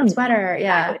that sweater?"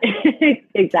 Yeah,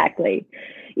 exactly.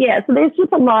 Yeah, so there's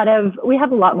just we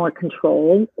have a lot more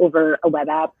control over a web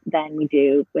app than we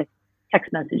do with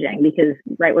text messaging because,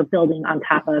 right, we're building on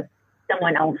top of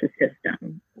someone else's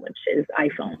system, which is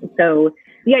iPhone. So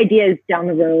the idea is down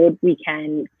the road, we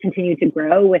can continue to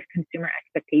grow with consumer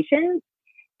expectations.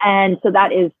 And so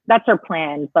that's our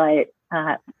plan, but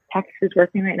text is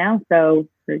working right now. So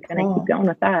we're going to keep going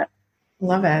with that.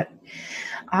 Love it.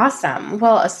 Awesome.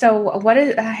 Well, so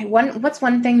what's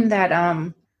one thing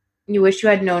that you wish you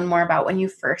had known more about when you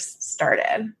first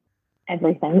started?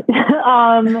 Everything.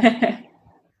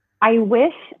 I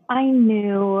wish I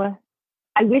knew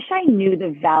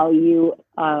the value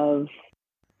of,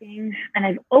 and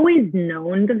I've always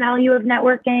known the value of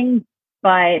networking,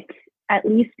 but at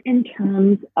least in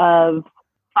terms of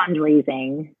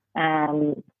fundraising,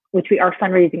 which we are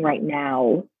fundraising right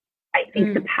now, I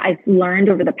think I've learned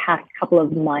over the past couple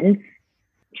of months,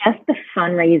 just the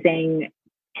fundraising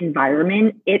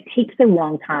environment, it takes a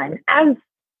long time, as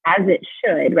it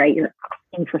should, right? You're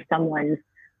asking for someone's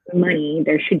money.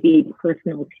 There should be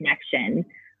personal connection,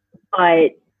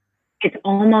 but it's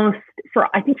almost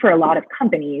I think for a lot of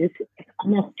companies, it's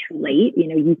almost too late. You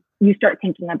know, you start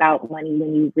thinking about money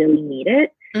when you really need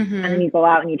it. And then you go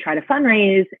out and you try to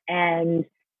fundraise and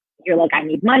you're like, I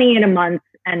need money in a month.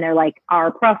 And they're like, our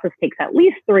process takes at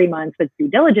least 3 months with due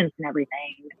diligence and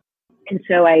everything. And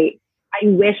so I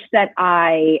wish that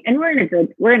and we're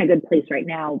in a good place right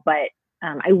now, but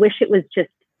I wish it was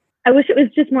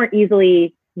just more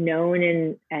easily known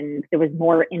and there was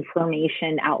more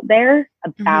information out there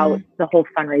about the whole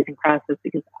fundraising process,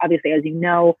 because obviously, as you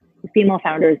know, with female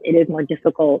founders, it is more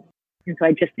difficult. And so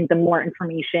I just think the more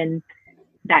information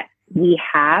that we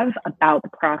have about the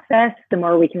process, the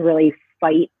more we can really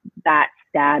fight that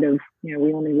stat of, you know,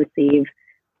 we only receive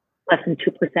less than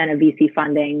 2% of VC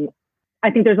funding. I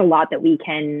think there's a lot that we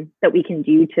can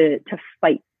do to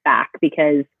fight back,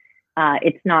 because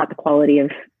it's not the quality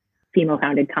of female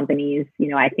founded companies.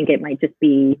 I think it might just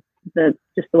be the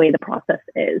way the process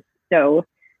is. So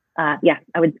yeah,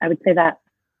 I would say that.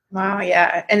 Wow.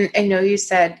 Yeah. And I know you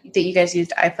said that you guys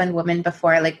used iFund Women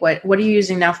before. Like what are you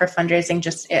using now for fundraising?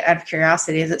 Just out of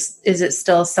curiosity, is it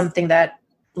still something that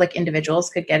like individuals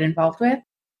could get involved with?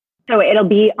 So it'll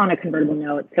be on a convertible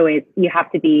note. So you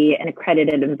have to be an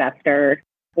accredited investor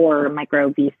or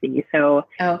micro VC. So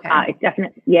it's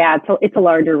definitely, it's a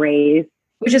larger raise.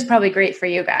 Which is probably great for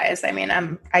you guys. I mean,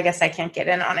 I guess I can't get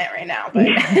in on it right now, but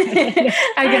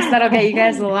I guess that'll get you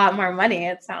guys a lot more money.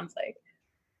 It sounds like.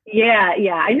 Yeah.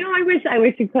 I know. I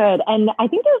wish you could. And I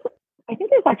think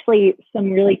there's actually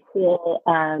some really cool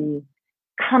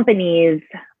companies.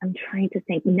 I'm trying to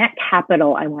think. Net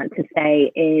Capital, I want to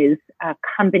say, is a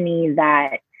company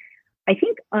that I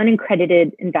think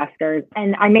unaccredited investors,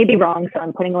 and I may be wrong, so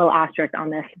I'm putting a little asterisk on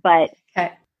this, but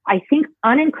okay. I think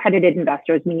unaccredited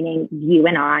investors, meaning you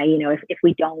and I, if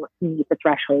we don't meet the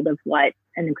threshold of what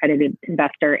an accredited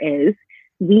investor is,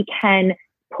 we can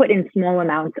put in small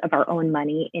amounts of our own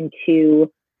money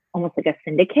into almost like a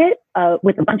syndicate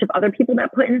with a bunch of other people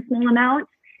that put in small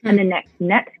amounts. And then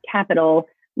Net Capital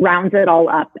rounds it all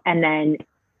up and then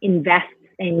invests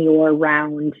in your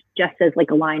round just as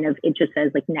like a line of, it just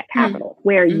says like Net Capital,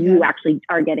 where you actually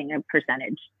are getting a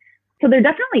percentage. So there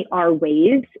definitely are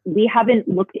ways. We haven't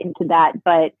looked into that,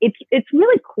 but it's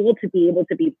really cool to be able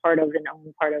to be part of and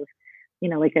own part of,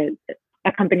 like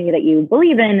a company that you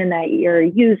believe in and that you're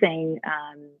using.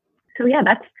 So yeah,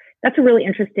 that's a really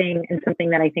interesting and something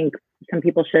that I think some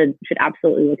people should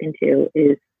absolutely look into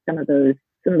is some of those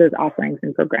offerings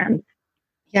and programs.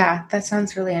 Yeah, that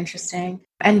sounds really interesting.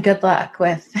 And good luck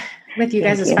with you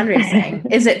guys' fundraising.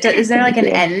 Is there like an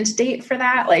end date for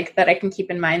that? Like that I can keep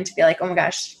in mind to be like, oh my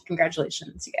gosh,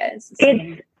 congratulations, you guys.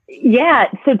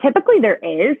 So typically there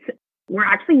is. We're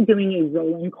actually doing a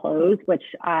rolling close, which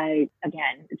this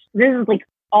is like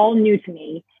all new to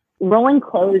me. Rolling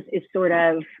close is sort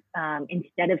of,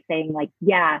 instead of saying like,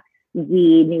 yeah,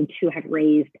 we need to have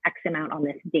raised X amount on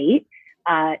this date,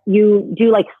 you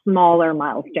do like smaller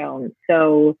milestones.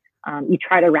 So you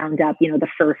try to round up, the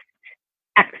first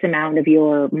X amount of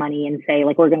your money and say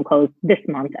like, we're going to close this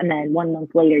month. And then 1 month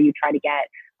later, you try to get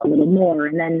a little more.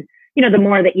 And then, the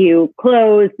more that you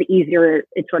close, the easier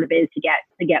it sort of is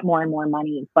to get more and more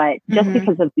money. But just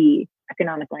because of the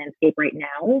economic landscape right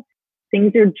now,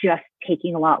 things are just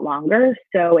taking a lot longer.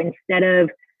 So instead of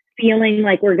feeling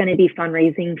like we're going to be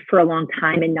fundraising for a long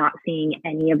time and not seeing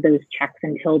any of those checks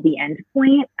until the end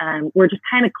point, we're just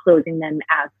kind of closing them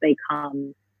as they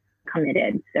come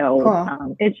committed. So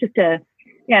cool. It's just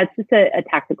a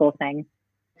tactical thing.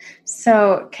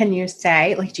 So can you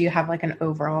say, like, do you have like an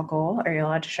overall goal? Are you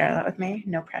allowed to share that with me?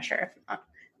 No pressure.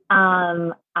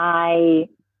 I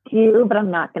do, but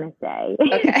I'm not going to say.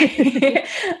 Okay.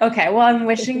 Okay. Well, I'm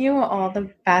wishing you all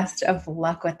the best of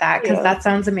luck with that because that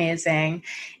sounds amazing.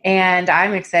 And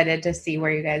I'm excited to see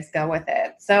where you guys go with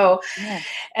it. So,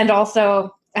 and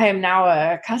also I am now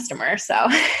a customer, so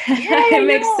I'm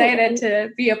excited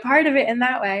to be a part of it in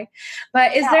that way.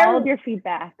 But is there all of your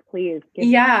feedback, please?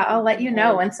 I'll let you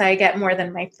know once I get more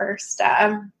than my first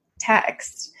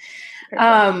text.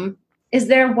 Is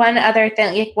there one other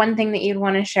thing, like one thing that you'd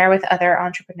want to share with other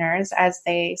entrepreneurs as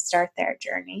they start their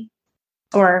journey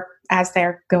or as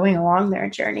they're going along their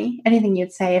journey? Anything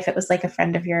you'd say if it was like a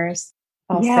friend of yours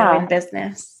also in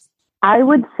business? I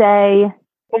would say,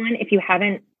 one, if you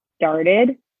haven't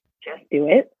started, just do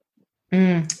it.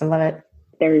 I love it.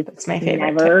 That's my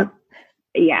favorite.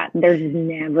 There's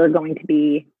never going to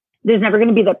be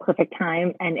the perfect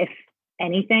time. And if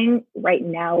anything, right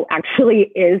now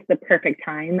actually is the perfect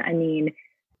time. I mean,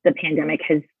 the pandemic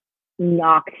has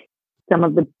knocked some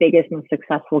of the biggest, most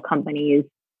successful companies,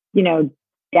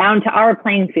 down to our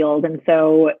playing field. And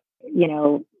so,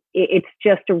 it's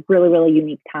just a really, really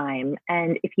unique time.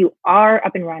 And if you are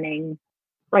up and running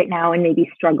right now and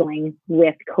maybe struggling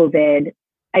with COVID,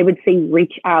 I would say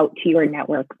reach out to your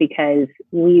network because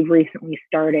we've recently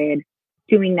started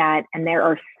doing that. And there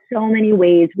are so many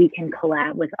ways we can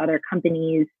collab with other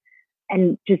companies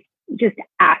and just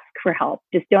ask for help.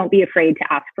 Just don't be afraid to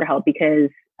ask for help because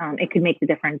it could make the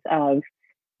difference of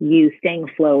you staying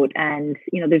afloat. And,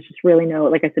 there's just really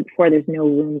like I said before, there's no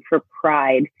room for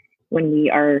pride when we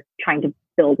are trying to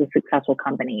build a successful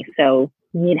company. So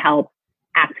you need help,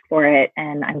 ask for it.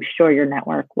 And I'm sure your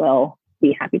network will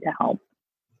be happy to help.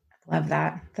 Love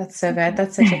that. That's so good.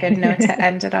 That's such a good note to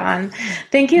end it on.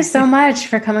 Thank you so much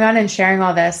for coming on and sharing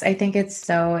all this. I think it's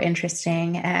so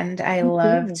interesting and I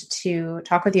loved to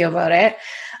talk with you about it.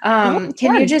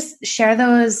 Can you just share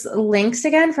those links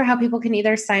again for how people can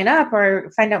either sign up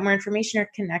or find out more information or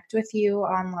connect with you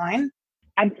online?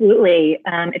 Absolutely.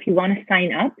 If you want to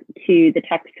sign up to the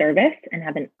tech service and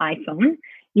have an iPhone,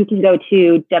 you can go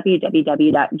to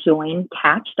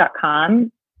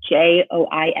www.joinqatch.com,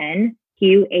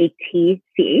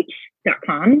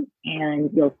 JOINQATCH.com, and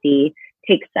you'll see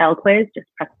Take Style Quiz. Just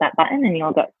press that button and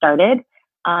you'll get started.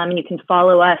 You can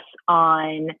follow us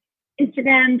on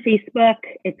Instagram, Facebook.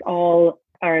 It's all,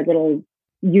 our little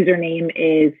username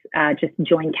is just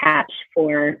Join Qatch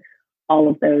for all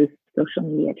of those social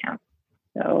media accounts.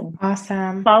 So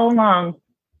awesome. Follow along.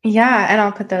 Yeah. And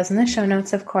I'll put those in the show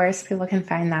notes, of course, people can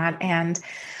find that. And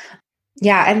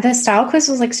yeah. And the style quiz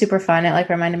was like super fun. It like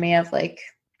reminded me of like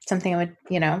something I would,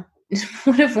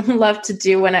 would have loved to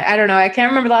do when I don't know. I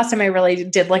can't remember the last time I really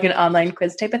did like an online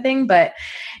quiz type of thing, but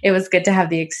it was good to have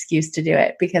the excuse to do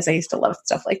it because I used to love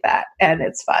stuff like that. And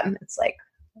it's fun. It's like,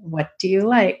 what do you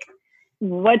like?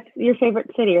 What's your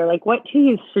favorite city? Or like, what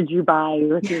cheese should you buy?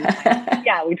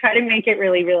 Yeah, we try to make it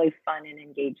really, really fun and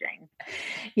engaging.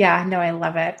 Yeah, no, I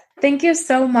love it. Thank you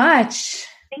so much.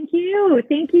 Thank you.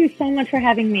 Thank you so much for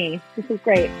having me. This is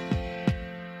great.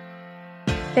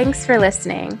 Thanks for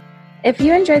listening. If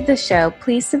you enjoyed this show,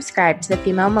 please subscribe to the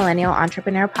Female Millennial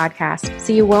Entrepreneur Podcast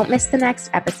so you won't miss the next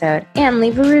episode, and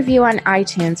leave a review on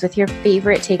iTunes with your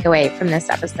favorite takeaway from this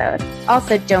episode.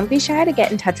 Also, don't be shy to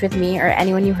get in touch with me or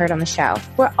anyone you heard on the show.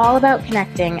 We're all about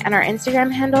connecting, and our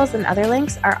Instagram handles and other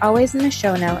links are always in the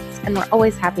show notes, and we're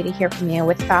always happy to hear from you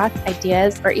with thoughts,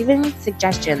 ideas, or even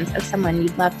suggestions of someone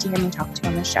you'd love to hear me talk to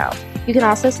on the show. You can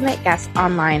also submit guests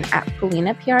online at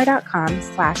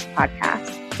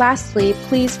PaulinaPR.com/podcast. Lastly,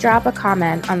 please drop a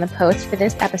comment on the post for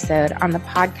this episode on the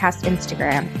podcast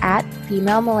Instagram at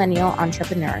Female Millennial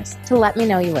Entrepreneurs to let me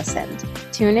know you listened.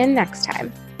 Tune in next time.